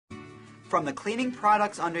From the cleaning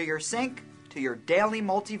products under your sink to your daily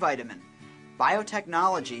multivitamin,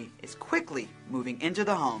 biotechnology is quickly moving into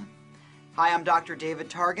the home. Hi, I'm Dr. David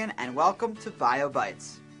Targan, and welcome to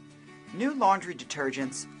BioBytes. New laundry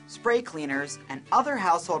detergents, spray cleaners, and other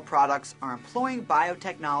household products are employing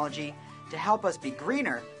biotechnology to help us be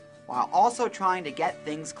greener while also trying to get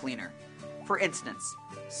things cleaner. For instance,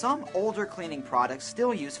 some older cleaning products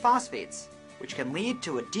still use phosphates, which can lead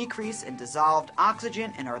to a decrease in dissolved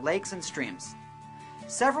oxygen in our lakes and streams.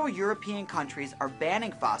 Several European countries are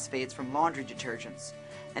banning phosphates from laundry detergents,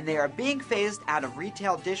 and they are being phased out of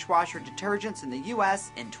retail dishwasher detergents in the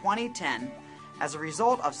U.S. in 2010 as a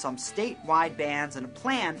result of some statewide bans and a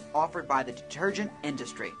plan offered by the detergent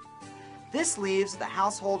industry. This leaves the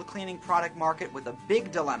household cleaning product market with a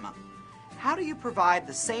big dilemma. How do you provide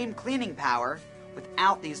the same cleaning power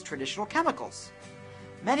without these traditional chemicals?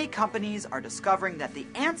 Many companies are discovering that the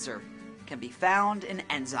answer can be found in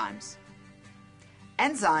enzymes.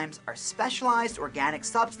 Enzymes are specialized organic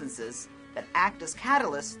substances that act as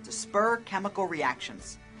catalysts to spur chemical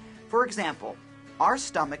reactions. For example, our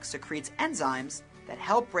stomach secretes enzymes that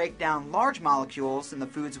help break down large molecules in the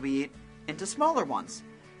foods we eat into smaller ones,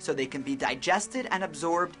 so they can be digested and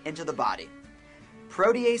absorbed into the body.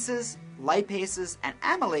 Proteases, lipases, and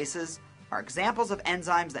amylases are examples of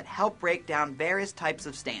enzymes that help break down various types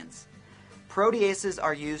of stains. Proteases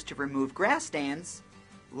are used to remove grass stains,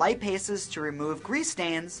 lipases to remove grease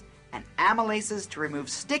stains, and amylases to remove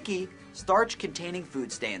sticky, starch-containing food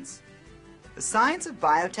stains. The science of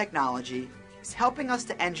biotechnology is helping us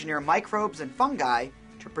to engineer microbes and fungi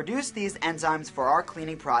to produce these enzymes for our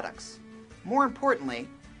cleaning products. More importantly,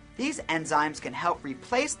 these enzymes can help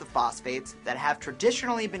replace the phosphates that have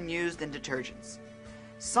traditionally been used in detergents.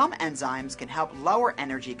 Some enzymes can help lower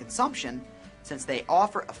energy consumption since they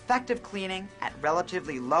offer effective cleaning at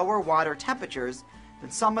relatively lower water temperatures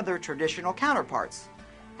than some of their traditional counterparts.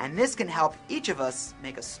 And this can help each of us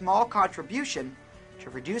make a small contribution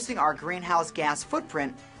to reducing our greenhouse gas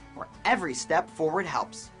footprint, where every step forward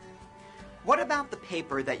helps. What about the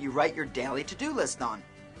paper that you write your daily to-do list on?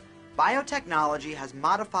 Biotechnology has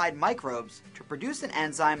modified microbes to produce an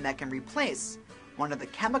enzyme that can replace one of the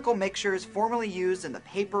chemical mixtures formerly used in the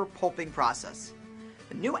paper pulping process.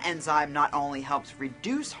 The new enzyme not only helps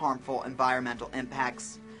reduce harmful environmental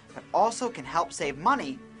impacts, but also can help save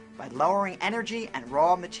money by lowering energy and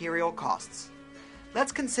raw material costs.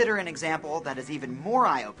 Let's consider an example that is even more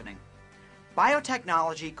eye-opening.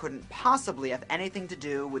 Biotechnology couldn't possibly have anything to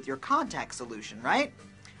do with your contact solution, right?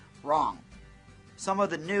 Wrong. Some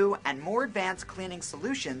of the new and more advanced cleaning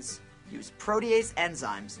solutions use protease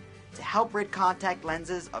enzymes to help rid contact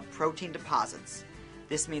lenses of protein deposits.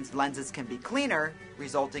 This means lenses can be cleaner,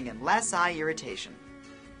 resulting in less eye irritation.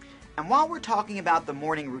 And while we're talking about the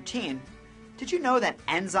morning routine, did you know that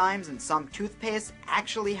enzymes in some toothpaste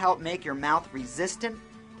actually help make your mouth resistant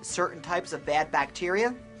to certain types of bad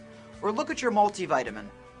bacteria? Or look at your multivitamin.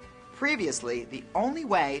 Previously, the only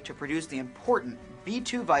way to produce the important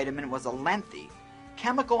B2 vitamin was a lengthy,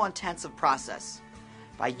 chemical-intensive process.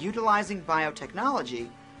 By utilizing biotechnology,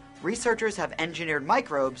 researchers have engineered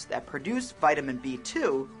microbes that produce vitamin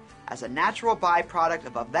B2 as a natural byproduct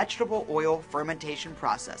of a vegetable oil fermentation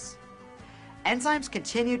process. Enzymes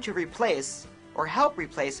continue to replace or help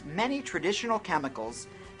replace many traditional chemicals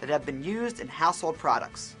that have been used in household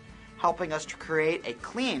products, helping us to create a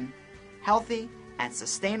clean, healthy, and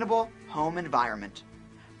sustainable home environment.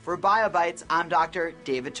 For BioBytes, I'm Dr.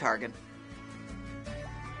 David Targan.